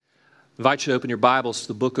I invite you to open your Bibles to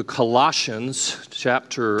the book of Colossians,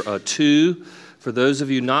 chapter 2. For those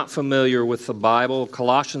of you not familiar with the Bible,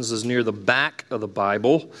 Colossians is near the back of the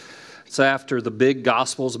Bible. It's after the big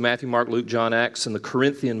Gospels, Matthew, Mark, Luke, John, Acts, and the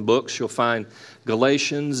Corinthian books. You'll find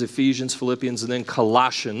Galatians, Ephesians, Philippians, and then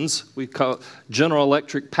Colossians. We call it General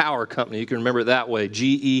Electric Power Company. You can remember it that way,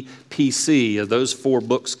 GEPC. Those four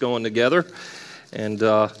books going together. And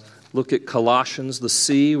look at Colossians, the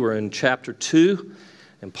C. We're in chapter 2.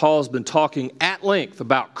 And Paul has been talking at length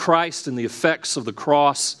about Christ and the effects of the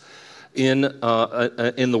cross in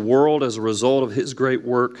the world as a result of his great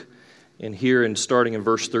work. And here, starting in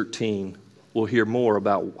verse 13, we'll hear more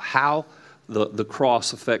about how the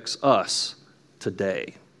cross affects us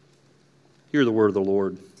today. Hear the word of the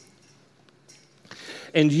Lord.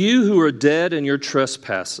 And you who are dead in your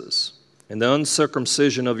trespasses and the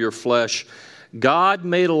uncircumcision of your flesh, God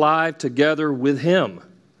made alive together with him,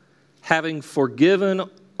 having forgiven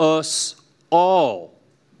us all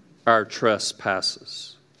our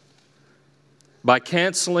trespasses, by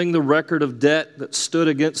canceling the record of debt that stood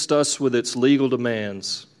against us with its legal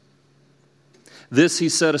demands. This he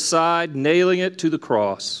set aside, nailing it to the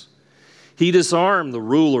cross. He disarmed the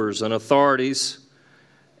rulers and authorities,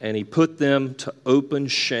 and he put them to open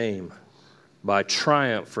shame by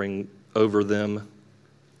triumphing over them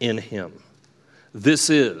in him. This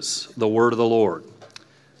is the word of the Lord.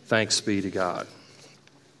 Thanks be to God.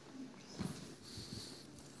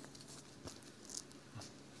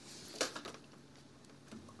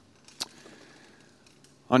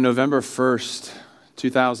 On November 1st,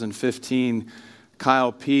 2015,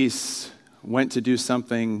 Kyle Peace went to do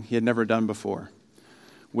something he had never done before,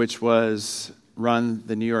 which was run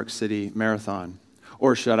the New York City Marathon,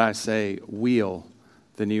 or should I say, wheel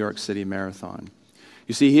the New York City Marathon.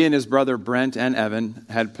 You see, he and his brother Brent and Evan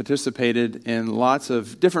had participated in lots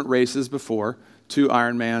of different races before, 2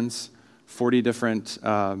 Ironmans, 40 different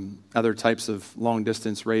other types of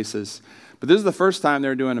long-distance races. But this is the first time they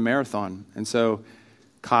were doing a marathon. And so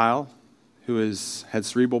Kyle, who had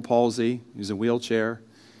cerebral palsy, he's in a wheelchair,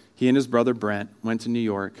 he and his brother Brent went to New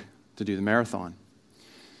York to do the marathon.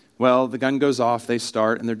 Well, the gun goes off, they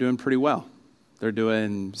start, and they're doing pretty well. They're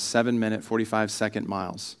doing 7-minute, 45-second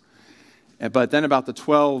miles. But then about the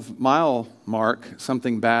 12-mile mark,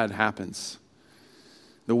 something bad happens.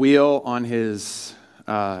 The wheel on his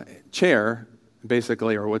chair,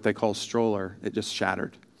 basically, or what they call stroller, it just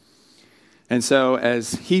shattered. And so,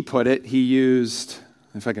 as he put it, he used,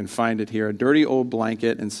 if I can find it here, a dirty old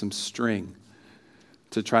blanket and some string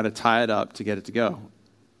to try to tie it up to get it to go.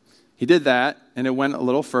 He did that, and it went a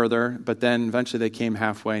little further, but then eventually they came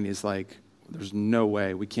halfway, and he's like, there's no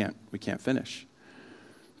way, we can't finish.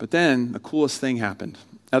 But then the coolest thing happened.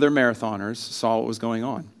 Other marathoners saw what was going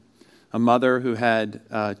on. A mother who had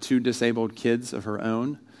 2 disabled kids of her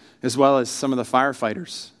own, as well as some of the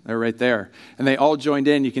firefighters. They're right there. And they all joined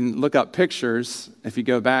in. You can look up pictures if you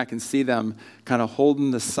go back and see them kind of holding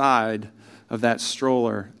the side of that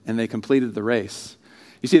stroller, and they completed the race.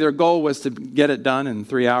 You see, their goal was to get it done in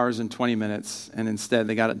 3 hours and 20 minutes, and instead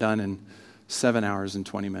they got it done in 7 hours and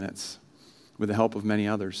 20 minutes with the help of many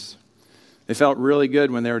others. They felt really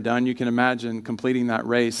good when they were done. You can imagine completing that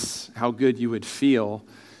race, how good you would feel,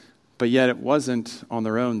 but yet it wasn't on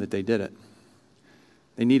their own that they did it.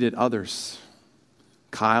 They needed others.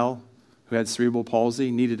 Kyle, who had cerebral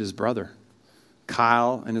palsy, needed his brother.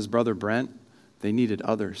 Kyle and his brother Brent, they needed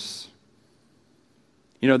others.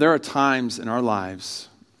 You know, there are times in our lives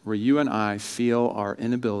where you and I feel our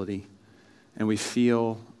inability and we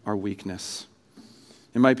feel our weakness.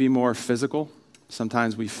 It might be more physical.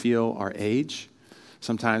 Sometimes we feel our age.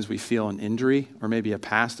 Sometimes we feel an injury or maybe a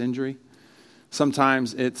past injury.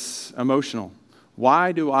 Sometimes it's emotional.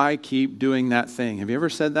 Why do I keep doing that thing? Have you ever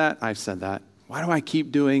said that? I've said that. Why do I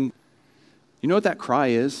keep doing? You know what that cry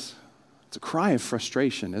is? It's a cry of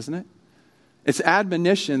frustration, isn't it? It's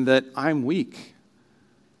admonition that I'm weak.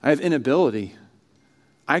 I have inability.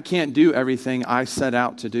 I can't do everything I set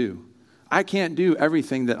out to do. I can't do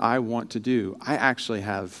everything that I want to do. I actually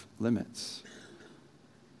have limits.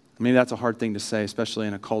 I mean, that's a hard thing to say, especially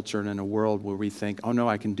in a culture and in a world where we think, oh no,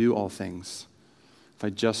 I can do all things. If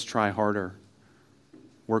I just try harder,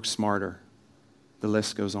 work smarter, the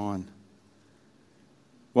list goes on.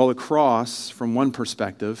 Well, the cross, from one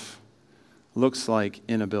perspective, looks like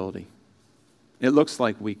inability. It looks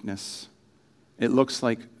like weakness. It looks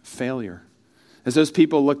like failure. As those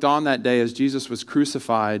people looked on that day as Jesus was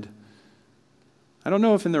crucified, I don't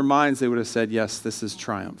know if in their minds they would have said, yes, this is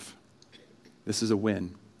triumph. This is a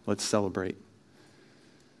win. Let's celebrate.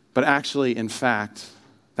 But actually, in fact,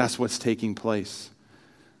 that's what's taking place.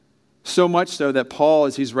 So much so that Paul,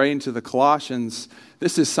 as he's writing to the Colossians,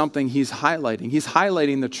 this is something he's highlighting. He's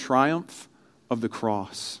highlighting the triumph of the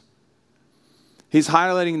cross. He's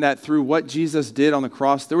highlighting that through what Jesus did on the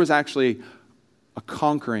cross, there was actually a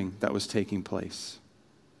conquering that was taking place.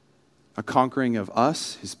 A conquering of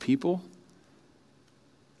us, his people,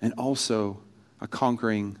 and also a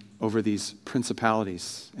conquering over these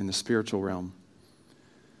principalities in the spiritual realm.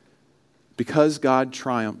 Because God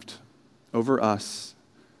triumphed over us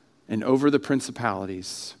and over the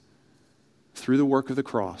principalities through the work of the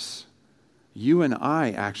cross, you and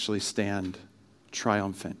I actually stand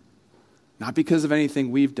triumphant. Not because of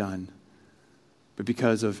anything we've done, but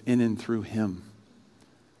because of in and through him.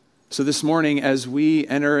 So this morning, as we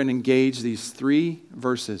enter and engage these 3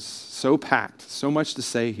 verses, so packed, so much to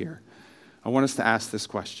say here, I want us to ask this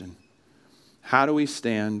question. How do we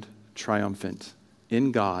stand triumphant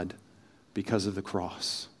in God because of the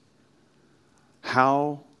cross?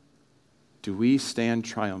 How do we stand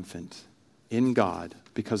triumphant in God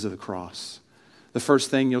because of the cross? The first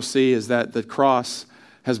thing you'll see is that the cross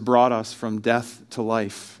has brought us from death to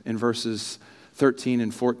life. In verses 13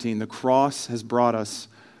 and 14, the cross has brought us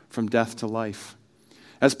from death to life.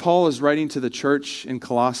 As Paul is writing to the church in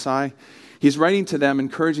Colossae, he's writing to them,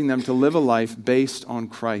 encouraging them to live a life based on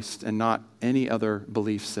Christ and not any other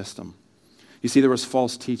belief system. You see, there was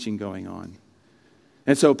false teaching going on.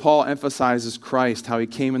 And so Paul emphasizes Christ, how he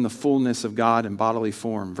came in the fullness of God in bodily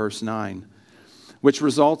form, verse 9, which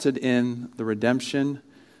resulted in the redemption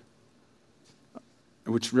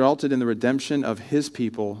of his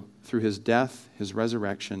people through his death, his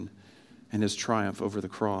resurrection, and his triumph over the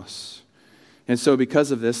cross. And so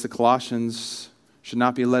because of this, the Colossians should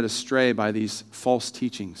not be led astray by these false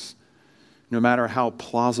teachings, no matter how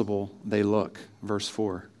plausible they look, verse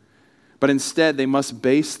 4. But instead, they must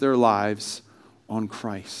base their lives on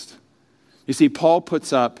Christ. You see, Paul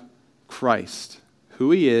puts up Christ,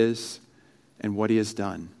 who he is and what he has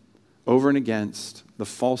done, over and against the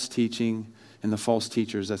false teaching and the false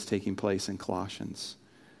teachers that's taking place in Colossians.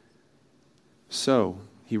 So,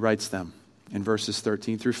 he writes them in verses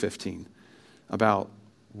 13 through 15 about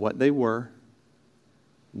what they were,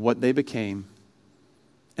 what they became,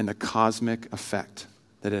 and the cosmic effect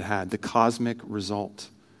that it had, the cosmic result.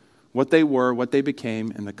 What they were, what they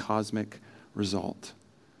became, and the cosmic result.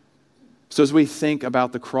 So as we think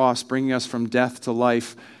about the cross bringing us from death to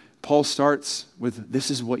life, Paul starts with, this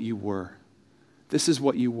is what you were. This is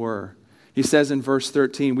what you were. He says in verse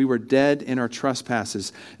 13, we were dead in our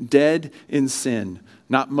trespasses, dead in sin.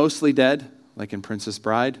 Not mostly dead, like in Princess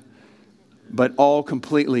Bride, but all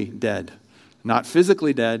completely dead. Not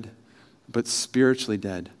physically dead, but spiritually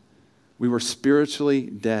dead. We were spiritually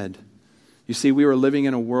dead. You see, we were living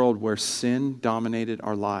in a world where sin dominated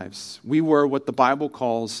our lives. We were what the Bible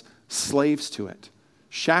calls slaves to it,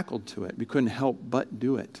 shackled to it. We couldn't help but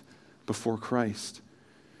do it before Christ.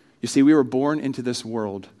 You see, we were born into this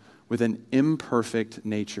world with an imperfect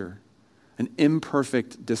nature, an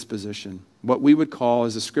imperfect disposition, what we would call,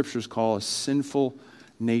 as the scriptures call, a sinful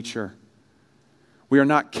nature. We are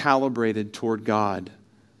not calibrated toward God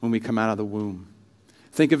when we come out of the womb.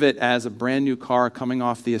 Think of it as a brand new car coming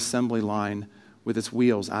off the assembly line with its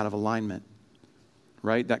wheels out of alignment,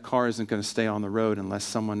 right? That car isn't going to stay on the road unless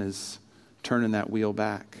someone is turning that wheel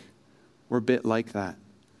back. We're a bit like that.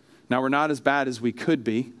 Now, we're not as bad as we could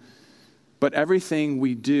be, but everything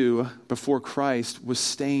we do before Christ was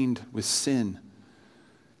stained with sin.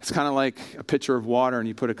 It's kind of like a pitcher of water and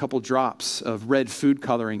you put a couple drops of red food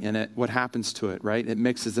coloring in it. What happens to it, right? It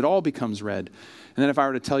mixes. It all becomes red. And then if I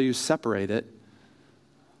were to tell you separate it,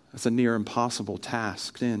 that's a near impossible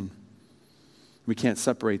task. We can't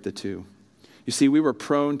separate the two. You see, we were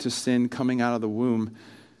prone to sin coming out of the womb,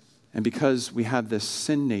 and because we have this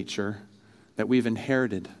sin nature that we've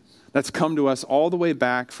inherited, that's come to us all the way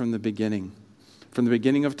back from the beginning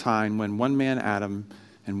of time when one man, Adam,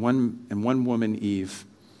 and one woman, Eve,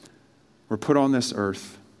 were put on this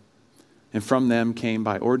earth, and from them came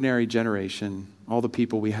by ordinary generation all the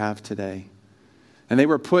people we have today. And they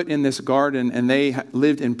were put in this garden, and they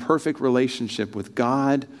lived in perfect relationship with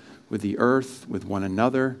God, with the earth, with one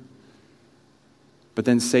another. But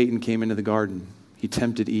then Satan came into the garden. He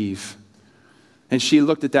tempted Eve. And she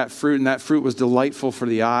looked at that fruit, and that fruit was delightful for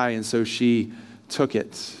the eye, and so she took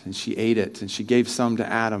it, and she ate it, and she gave some to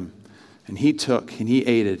Adam. And he took, and he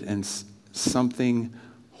ate it, and something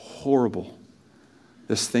horrible,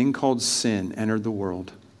 this thing called sin, entered the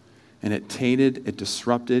world. And it tainted, it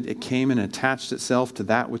disrupted, it came and attached itself to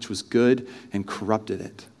that which was good and corrupted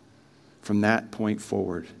it. From that point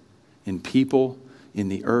forward, in people, in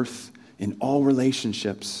the earth, in all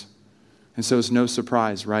relationships. And so it's no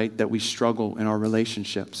surprise, right, that we struggle in our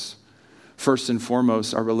relationships First and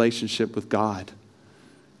foremost, our relationship with God,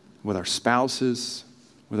 with our spouses,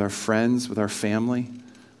 with our friends, with our family.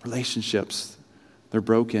 Relationships, they're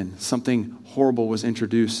broken. Something horrible was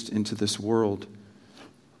introduced into this world.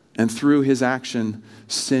 And through his action,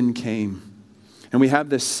 sin came. And we have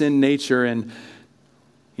this sin nature, and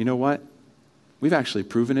you know what? We've actually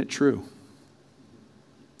proven it true.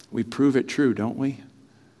 We prove it true, don't we?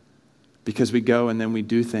 Because we go and then we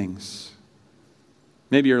do things.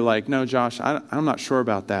 Maybe you're like, no, Josh, I'm not sure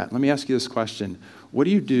about that. Let me ask you this question. What do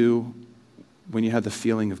you do when you have the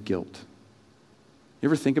feeling of guilt? You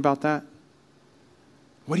ever think about that?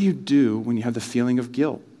 What do you do when you have the feeling of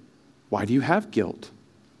guilt? Why do you have guilt?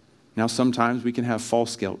 Now, sometimes we can have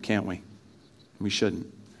false guilt, can't we? We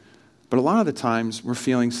shouldn't. But a lot of the times, we're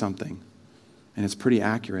feeling something, and it's pretty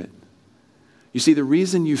accurate. You see, the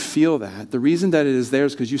reason you feel that, the reason that it is there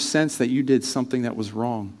is because you sense that you did something that was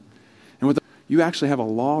wrong. And you actually have a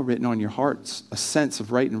law written on your hearts, a sense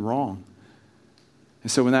of right and wrong. And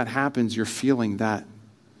so when that happens, you're feeling that.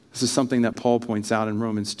 This is something that Paul points out in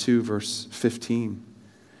Romans 2, verse 15.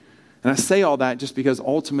 And I say all that just because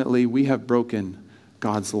ultimately we have broken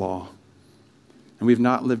God's law. And we've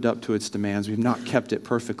not lived up to its demands. We've not kept it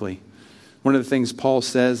perfectly. One of the things Paul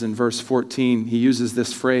says in verse 14, he uses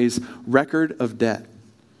this phrase, record of debt.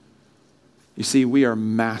 You see, we are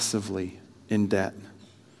massively in debt.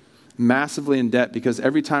 Massively in debt because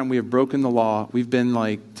every time we have broken the law, we've been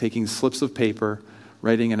like taking slips of paper,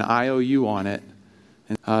 writing an IOU on it.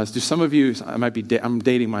 And do some of you, I'm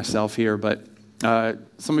dating myself here, but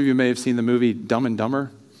some of you may have seen the movie Dumb and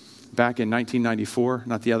Dumber back in 1994,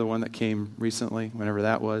 not the other one that came recently, whenever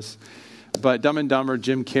that was. But Dumb and Dumber,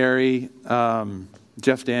 Jim Carrey,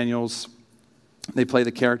 Jeff Daniels, they play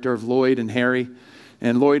the character of Lloyd and Harry.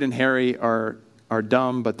 And Lloyd and Harry are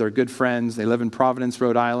dumb, but they're good friends. They live in Providence,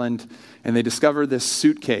 Rhode Island, and they discover this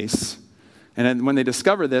suitcase. And then when they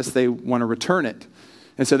discover this, they want to return it.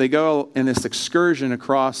 And so they go in this excursion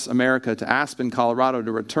across America to Aspen, Colorado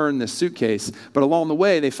to return this suitcase. But along the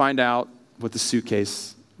way, they find out what the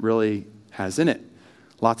suitcase really has in it.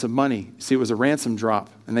 Lots of money. See, it was a ransom drop,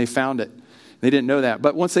 and they found it. They didn't know that.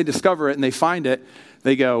 But once they discover it and they find it,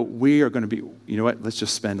 they go, we are going to be, you know what, let's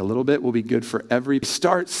just spend a little bit. We'll be good for every... They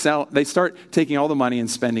start taking all the money and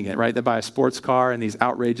spending it, right? They buy a sports car and these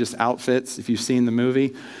outrageous outfits, if you've seen the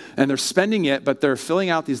movie. And they're spending it, but they're filling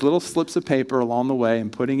out these little slips of paper along the way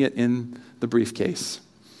and putting it in the briefcase,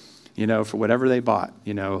 you know, for whatever they bought,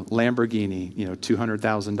 you know, Lamborghini, you know,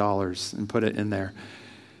 $200,000 and put it in there.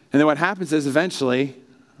 And then what happens is eventually,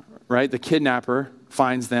 right, the kidnapper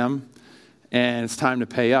finds them and it's time to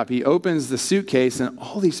pay up. He opens the suitcase and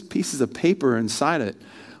all these pieces of paper inside it,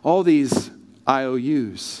 all these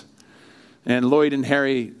IOUs. And Lloyd and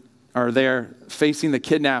Harry are there facing the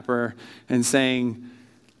kidnapper and saying,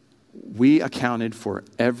 we accounted for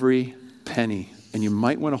every penny, and you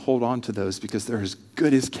might want to hold on to those because they're as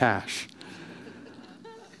good as cash.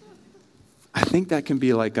 I think that can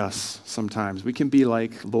be like us sometimes. We can be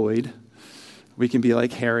like Lloyd. We can be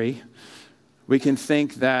like Harry. We can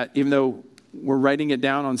think that even though we're writing it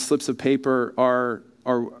down on slips of paper,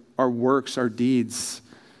 our works, our deeds,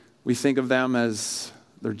 we think of them as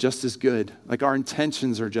they're just as good. Like our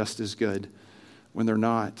intentions are just as good when they're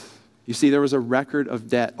not. You see, there was a record of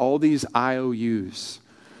debt, all these IOUs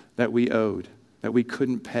that we owed, that we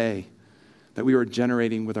couldn't pay, that we were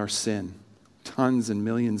generating with our sin, tons and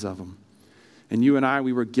millions of them. And you and I,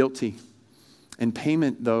 we were guilty. And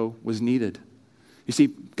payment, though, was needed. You see,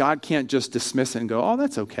 God can't just dismiss it and go, oh,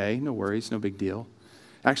 that's okay, no worries, no big deal.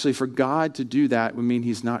 Actually, for God to do that would mean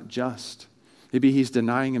he's not just. Maybe he's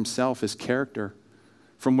denying himself, his character,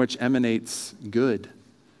 from which emanates good.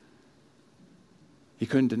 He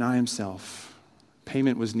couldn't deny himself.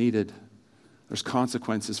 Payment was needed. There's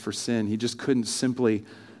consequences for sin. He just couldn't simply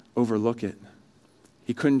overlook it.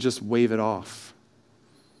 He couldn't just wave it off.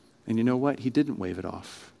 And you know what? He didn't wave it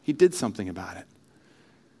off. He did something about it.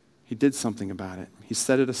 He did something about it. He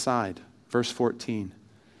set it aside. Verse 14.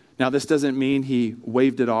 Now, this doesn't mean he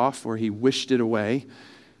waved it off or he wished it away.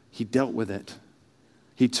 He dealt with it.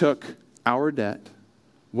 He took our debt,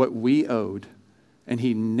 what we owed, and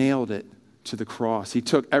he nailed it to the cross. He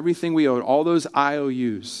took everything we owed, all those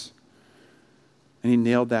IOUs, and he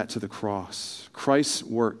nailed that to the cross. Christ's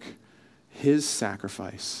work, his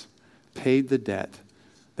sacrifice, paid the debt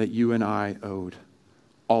that you and I owed.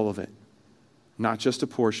 All of it. Not just a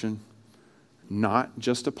portion, not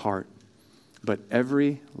just a part, but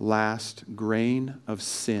every last grain of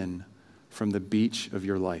sin from the beach of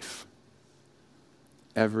your life.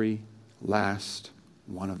 Every last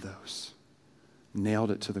one of those. Nailed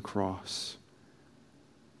it to the cross.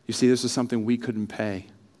 You see, this is something we couldn't pay.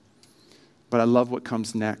 But I love what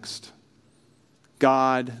comes next.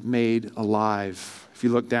 God made alive. If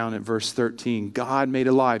you look down at verse 13, God made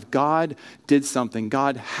alive. God did something.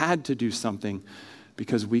 God had to do something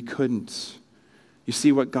because we couldn't. You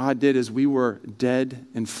see, what God did is we were dead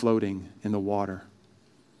and floating in the water.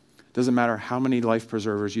 It doesn't matter how many life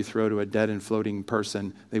preservers you throw to a dead and floating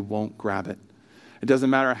person, they won't grab it. It doesn't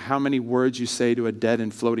matter how many words you say to a dead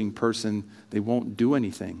and floating person, they won't do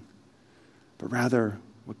anything. But rather,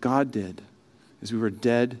 what God did is we were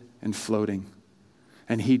dead and floating.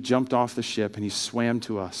 And he jumped off the ship and he swam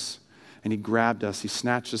to us and he grabbed us, he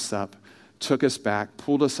snatched us up, took us back,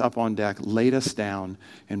 pulled us up on deck, laid us down,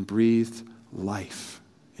 and breathed life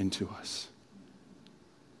into us.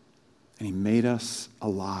 And he made us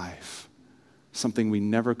alive, something we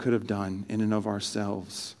never could have done in and of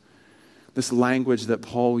ourselves. This language that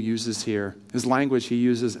Paul uses here is language he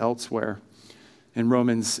uses elsewhere. In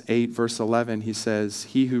Romans 8, verse 11, he says,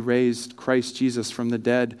 "He who raised Christ Jesus from the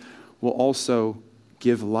dead will also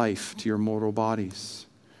give life to your mortal bodies."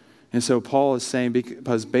 And so Paul is saying,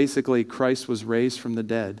 because basically Christ was raised from the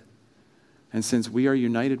dead, and since we are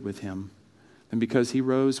united with him, then because he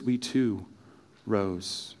rose, we too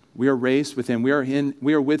rose. We are raised with him. We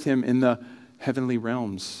are with him in the heavenly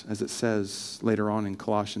realms, as it says later on in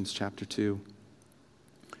Colossians chapter 2.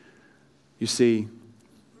 You see,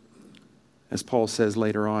 as Paul says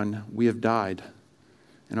later on, we have died,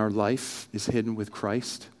 and our life is hidden with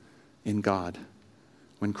Christ in God.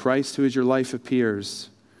 When Christ, who is your life, appears,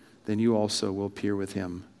 then you also will appear with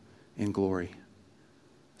him in glory.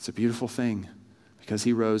 It's a beautiful thing. Because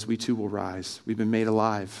he rose, we too will rise. We've been made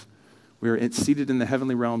alive. We are seated in the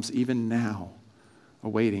heavenly realms even now,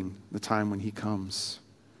 awaiting the time when he comes.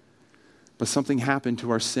 But something happened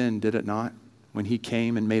to our sin, did it not? When he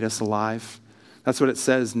came and made us alive. That's what it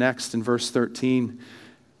says next in verse 13.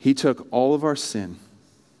 He took all of our sin,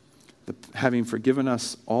 having forgiven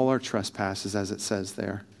us all our trespasses, as it says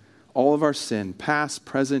there. All of our sin, past,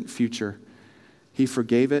 present, future. He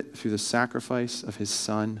forgave it through the sacrifice of his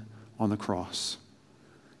Son on the cross.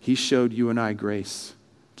 He showed you and I grace,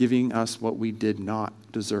 giving us what we did not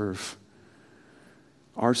deserve.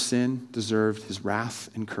 Our sin deserved his wrath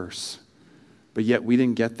and curse, but yet we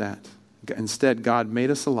didn't get that. Instead, God made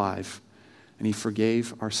us alive, and he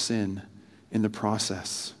forgave our sin in the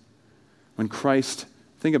process. When Christ,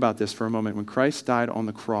 think about this for a moment, when Christ died on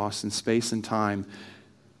the cross in space and time,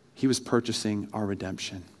 he was purchasing our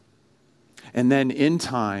redemption. And then in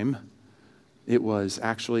time, it was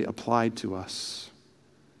actually applied to us.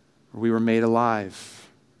 We were made alive,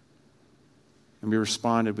 and we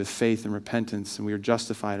responded with faith and repentance, and we were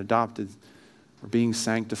justified, adopted, we're being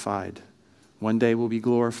sanctified. One day we'll be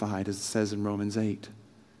glorified, as it says in Romans 8.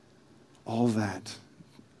 All that.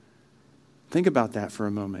 Think about that for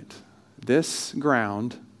a moment. This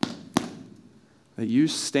ground that you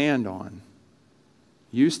stand on,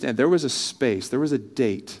 there was a space, there was a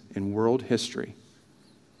date in world history.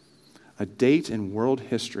 A date in world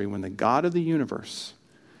history when the God of the universe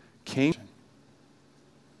came.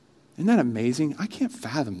 Isn't that amazing? I can't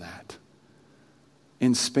fathom that.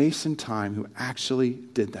 In space and time, who actually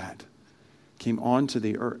did that, came onto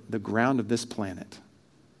the earth, the ground of this planet,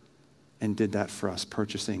 and did that for us,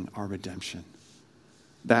 purchasing our redemption.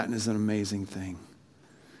 That is an amazing thing.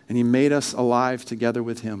 And he made us alive together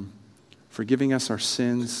with him, forgiving us our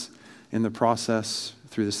sins in the process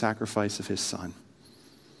through the sacrifice of his Son.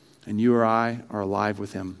 And you or I are alive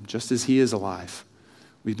with him, just as he is alive.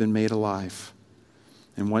 We've been made alive.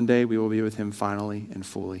 And one day we will be with him finally and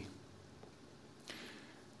fully.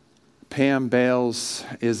 Pam Bales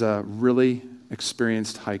is a really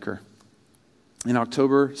experienced hiker. In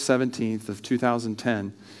October 17th of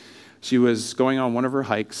 2010, she was going on one of her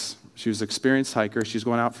hikes. She was an experienced hiker. She was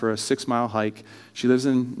going out for a 6-mile hike. She lives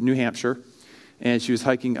in New Hampshire, and she was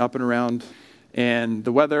hiking up and around. And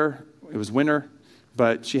the weather, it was winter,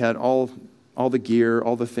 but she had all the gear,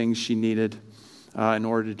 all the things she needed in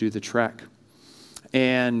order to do the trek.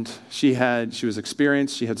 And she was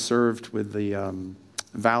experienced. She had served with the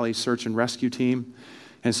Valley Search and Rescue Team.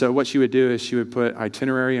 And so what she would do is she would put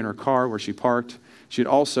itinerary in her car where she parked. She'd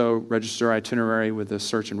also register itinerary with the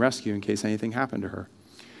search and rescue in case anything happened to her.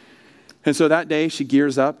 And so that day she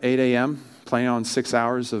gears up, 8 a.m., planning on 6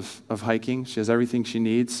 hours of hiking. She has everything she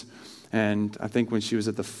needs. And I think when she was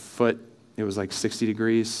at the foot, it was like 60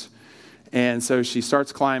 degrees. And so she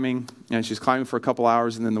starts climbing, and she's climbing for a couple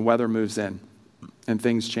hours, and then the weather moves in, and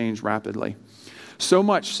things change rapidly. So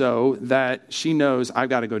much so that she knows, I've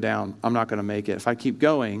got to go down. I'm not going to make it. If I keep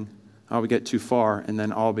going, I'll get too far, and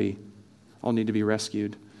then I'll need to be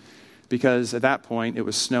rescued. Because at that point, it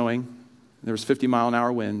was snowing. There was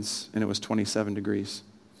 50-mile-an-hour winds, and it was 27 degrees.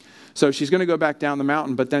 So she's going to go back down the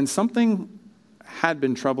mountain, but then something had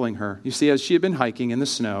been troubling her. You see, as she had been hiking in the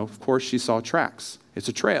snow, of course, she saw tracks. It's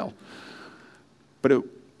a trail. But it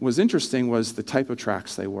was interesting was the type of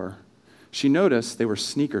tracks they were. She noticed they were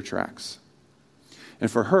sneaker tracks. And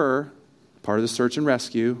for her, part of the search and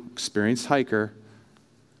rescue, experienced hiker,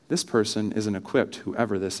 this person isn't equipped,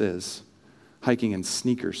 whoever this is, hiking in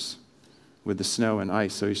sneakers with the snow and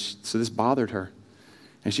ice. So this bothered her.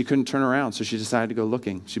 And she couldn't turn around, so she decided to go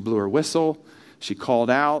looking. She blew her whistle. She called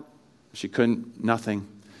out. She couldn't, nothing.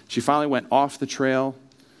 She finally went off the trail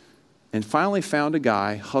and finally found a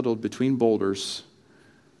guy huddled between boulders.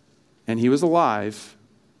 And he was alive.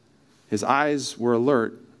 His eyes were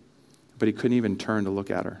alert, but he couldn't even turn to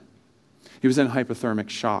look at her. He was in hypothermic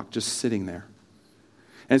shock, just sitting there.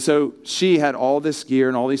 And so she had all this gear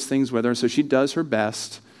and all these things with her, so she does her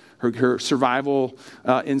best. Her survival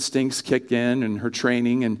instincts kick in and her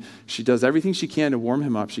training, and she does everything she can to warm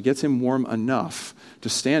him up. She gets him warm enough to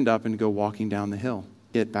stand up and go walking down the hill.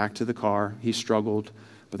 Get back to the car. He struggled,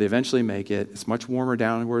 but they eventually make it. It's much warmer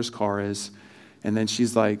down where his car is. And then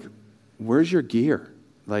she's like, where's your gear?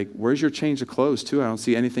 Like, where's your change of clothes, too? I don't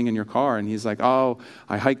see anything in your car. And he's like, oh,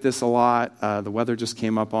 I hike this a lot. The weather just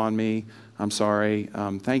came up on me. I'm sorry.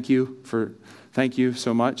 Thank you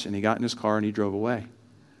so much. And he got in his car and he drove away.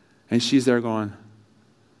 And she's there going,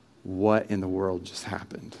 what in the world just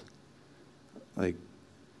happened? Like,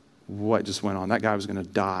 what just went on? That guy was going to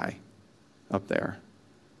die up there.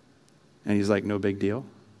 And he's like, no big deal.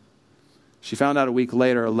 She found out a week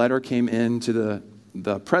later, a letter came in to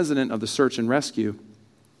the president of the search and rescue.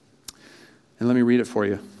 And let me read it for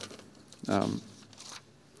you.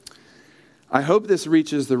 I hope this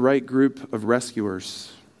reaches the right group of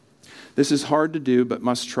rescuers. This is hard to do, but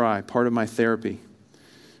must try, part of my therapy.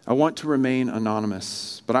 I want to remain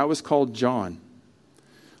anonymous, but I was called John.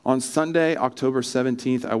 On Sunday, October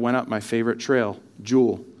 17th, I went up my favorite trail,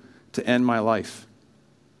 Jewel, to end my life.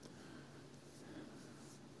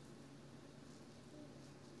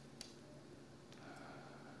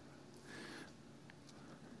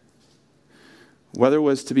 Weather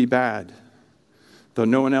was to be bad, though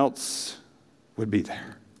no one else would be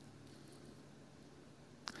there.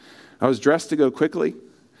 I was dressed to go quickly.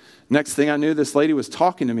 Next thing I knew, this lady was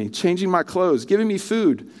talking to me, changing my clothes, giving me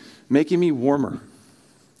food, making me warmer.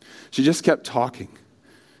 She just kept talking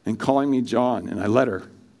and calling me John, and I let her.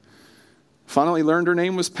 Finally learned her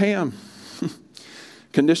name was Pam.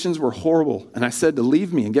 Conditions were horrible, and I said to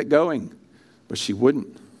leave me and get going, but she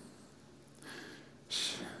wouldn't.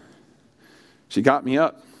 She got me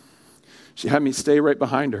up. She had me stay right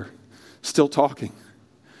behind her, still talking.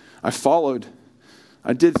 I followed.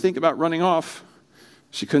 I did think about running off.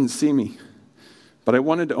 She couldn't see me. But I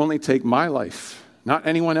wanted to only take my life, not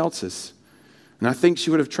anyone else's. And I think she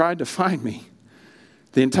would have tried to find me.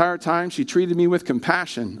 The entire time she treated me with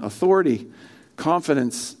compassion, authority,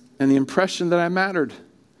 confidence, and the impression that I mattered.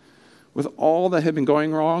 With all that had been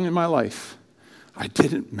going wrong in my life, I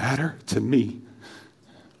didn't matter to me.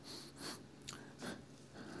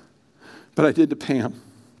 But I did to Pam.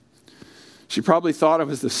 She probably thought I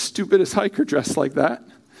was the stupidest hiker dressed like that.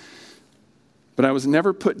 But I was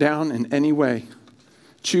never put down in any way.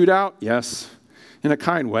 Chewed out, yes, in a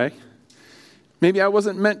kind way. Maybe I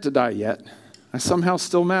wasn't meant to die yet. I somehow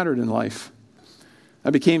still mattered in life. I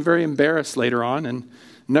became very embarrassed later on and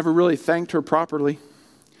never really thanked her properly.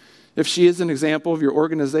 If she is an example of your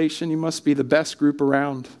organization, you must be the best group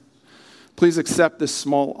around. Please accept this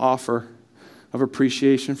small offer of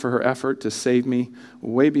appreciation for her effort to save me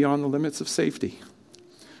way beyond the limits of safety.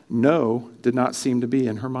 No did not seem to be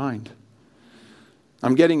in her mind.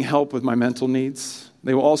 I'm getting help with my mental needs.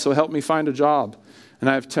 They will also help me find a job, and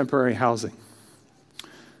I have temporary housing.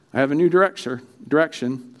 I have a new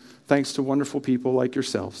direction thanks to wonderful people like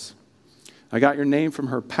yourselves. I got your name from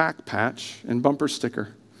her pack patch and bumper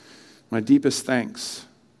sticker. My deepest thanks,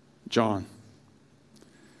 John.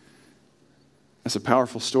 That's a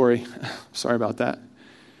powerful story. Sorry about that.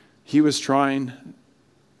 He was trying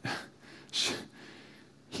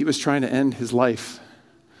to end his life,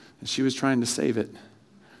 and she was trying to save it.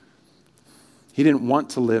 He didn't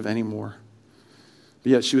want to live anymore,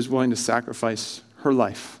 but yet she was willing to sacrifice her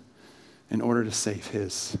life in order to save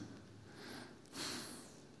his.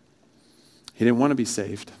 He didn't want to be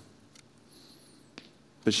saved,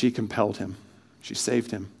 but she compelled him. She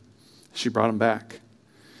saved him. She brought him back.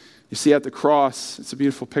 You see, at the cross, it's a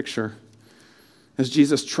beautiful picture. As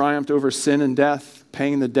Jesus triumphed over sin and death,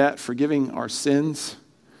 paying the debt, forgiving our sins,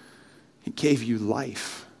 he gave you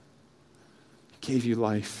life. He gave you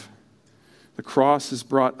life. The cross has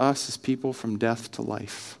brought us as people from death to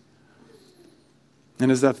life.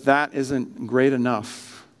 And as if that isn't great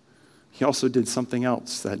enough, he also did something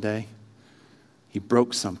else that day. He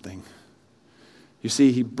broke something. You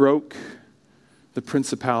see, he broke the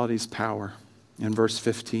principality's power in verse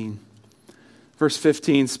 15. Verse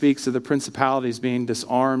 15 speaks of the principalities being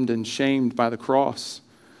disarmed and shamed by the cross.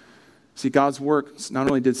 See, God's work not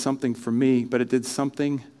only did something for me, but it did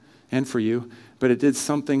something, and for you, but it did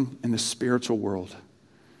something in the spiritual world.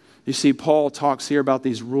 You see, Paul talks here about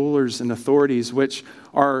these rulers and authorities which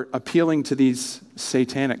are appealing to these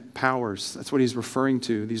satanic powers. That's what he's referring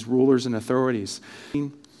to, these rulers and authorities.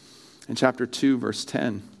 In chapter 2, verse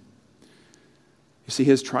 10, you see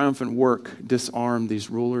his triumphant work disarmed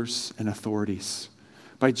these rulers and authorities.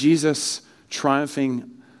 By Jesus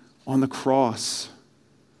triumphing on the cross,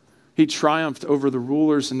 he triumphed over the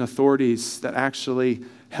rulers and authorities that actually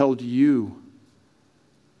held you,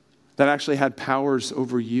 that actually had powers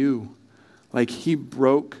over you. Like he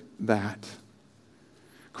broke that.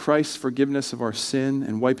 Christ's forgiveness of our sin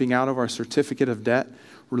and wiping out of our certificate of debt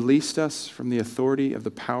released us from the authority of the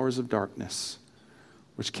powers of darkness,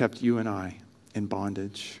 which kept you and I in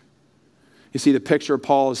bondage. You see, the picture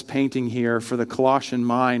Paul is painting here for the Colossian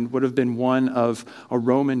mind would have been one of a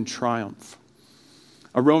Roman triumph.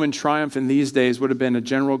 A Roman triumph in these days would have been a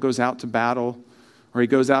general goes out to battle, or he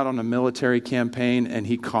goes out on a military campaign and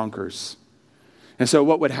he conquers. And so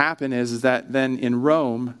what would happen is that then in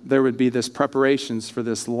Rome, there would be this preparations for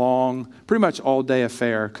this long, pretty much all-day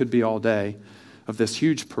affair, could be all day, of this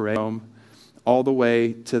huge parade, all the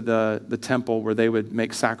way to the temple where they would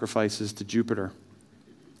make sacrifices to Jupiter,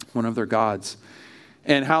 one of their gods.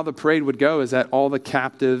 And how the parade would go is that all the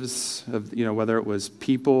captives, of, whether it was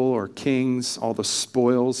people or kings, all the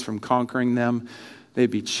spoils from conquering them,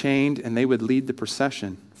 they'd be chained and they would lead the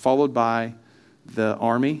procession, followed by the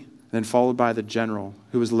army, then followed by the general,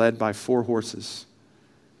 who was led by 4 horses.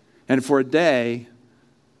 And for a day,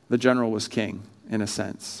 the general was king, in a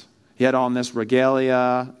sense. He had on this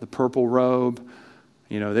regalia, the purple robe,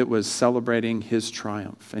 that was celebrating his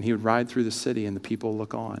triumph. And he would ride through the city and the people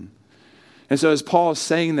look on. And so as Paul is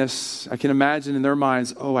saying this, I can imagine in their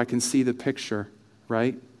minds, I can see the picture,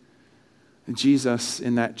 right? Jesus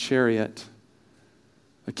in that chariot,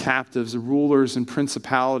 the captives, the rulers and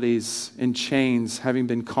principalities in chains having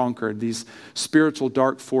been conquered, these spiritual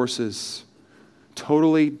dark forces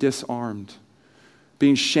totally disarmed,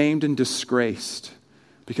 being shamed and disgraced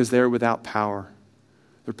because they are without power.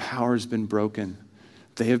 Their power has been broken.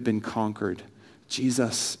 They have been conquered.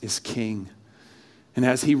 Jesus is king. And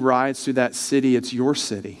as he rides through that city, it's your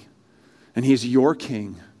city. And he's your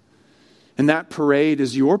king. And that parade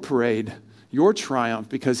is your parade, your triumph,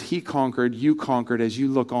 because he conquered, you conquered as you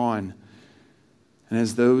look on. And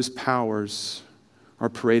as those powers are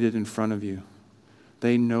paraded in front of you,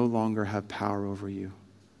 they no longer have power over you.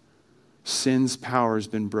 Sin's power has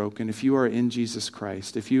been broken. If you are in Jesus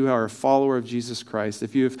Christ, if you are a follower of Jesus Christ,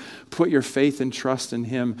 if you have put your faith and trust in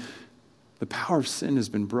him, the power of sin has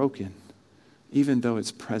been broken, even though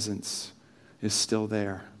its presence is still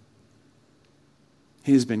there.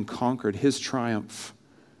 He has been conquered. His triumph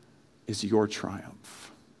is your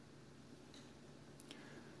triumph.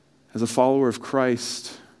 As a follower of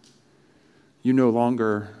Christ, you no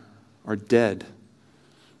longer are dead.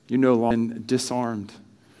 You no longer are disarmed.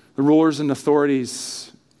 The rulers and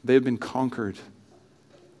authorities, they have been conquered.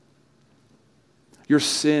 Your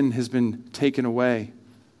sin has been taken away.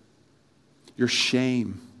 Your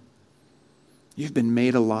shame. You've been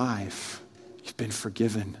made alive. You've been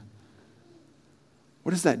forgiven.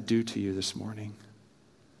 What does that do to you this morning?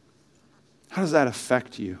 How does that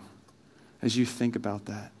affect you as you think about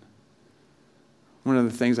that? One of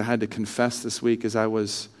the things I had to confess this week as I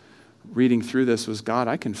was reading through this was, God,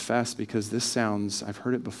 I confess because this sounds, I've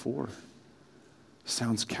heard it before.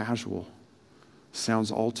 Sounds casual.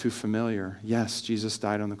 Sounds all too familiar. Yes, Jesus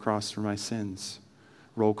died on the cross for my sins.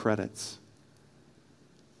 Roll credits.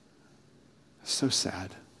 So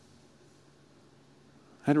sad.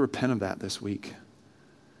 I had to repent of that this week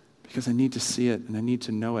because I need to see it and I need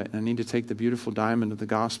to know it. And I need to take the beautiful diamond of the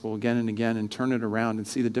gospel again and again and turn it around and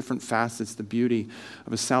see the different facets, the beauty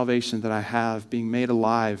of a salvation that I have being made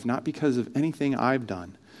alive, not because of anything I've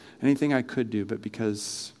done, anything I could do, but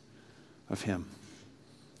because of him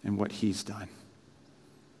and what he's done.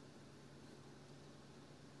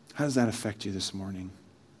 How does that affect you this morning?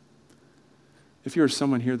 If you're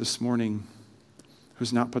someone here this morning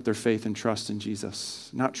who's not put their faith and trust in Jesus,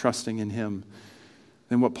 not trusting in him,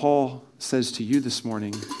 then what Paul says to you this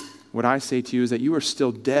morning, what I say to you is that you are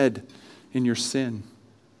still dead in your sin.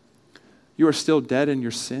 You are still dead in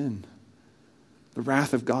your sin. The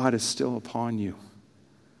wrath of God is still upon you.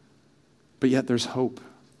 But yet there's hope.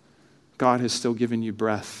 God has still given you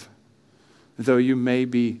breath. Though you may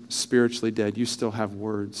be spiritually dead, you still have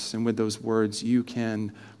words. And with those words, you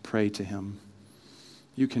can pray to him.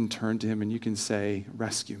 You can turn to him and you can say,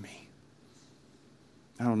 rescue me.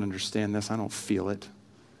 I don't understand this. I don't feel it.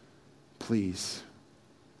 Please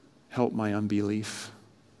help my unbelief.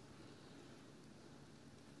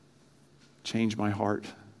 Change my heart.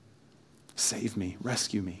 Save me.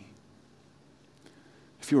 Rescue me.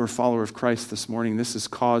 If you are a follower of Christ this morning, this is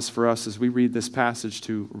cause for us as we read this passage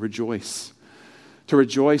to rejoice. To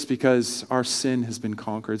rejoice because our sin has been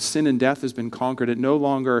conquered. Sin and death has been conquered. It no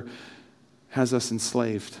longer has us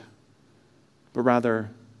enslaved, but rather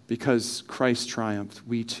because Christ triumphed,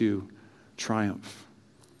 we too triumph.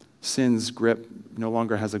 Sin's grip no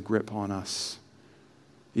longer has a grip on us,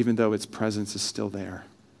 even though its presence is still there.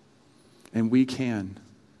 And we can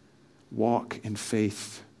walk in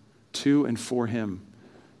faith to and for him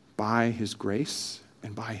by his grace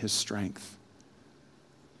and by his strength.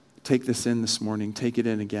 Take this in this morning. Take it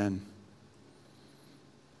in again.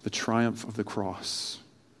 The triumph of the cross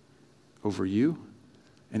over you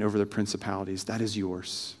and over the principalities, that is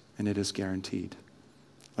yours, and it is guaranteed.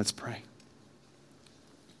 Let's pray.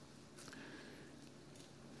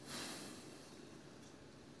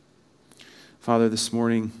 Father, this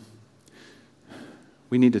morning,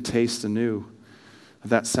 we need to taste anew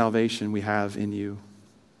of that salvation we have in you.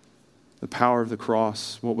 The power of the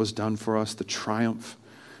cross, what was done for us, the triumph.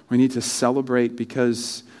 We need to celebrate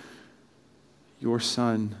because your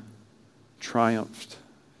Son triumphed.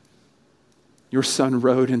 Your Son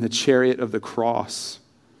rode in the chariot of the cross.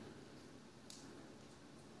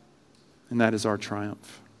 And that is our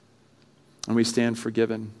triumph. And we stand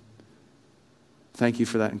forgiven. Thank you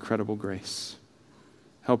for that incredible grace.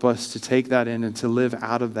 Help us to take that in and to live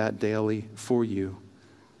out of that daily for you,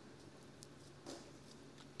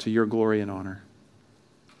 to your glory and honor.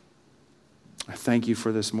 I thank you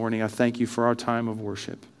for this morning. I thank you for our time of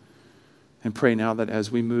worship. And pray now that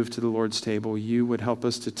as we move to the Lord's table, you would help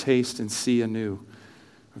us to taste and see anew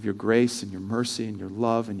of your grace and your mercy and your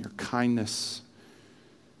love and your kindness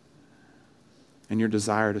and your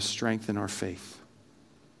desire to strengthen our faith.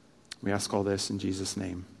 We ask all this in Jesus'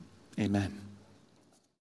 name. Amen.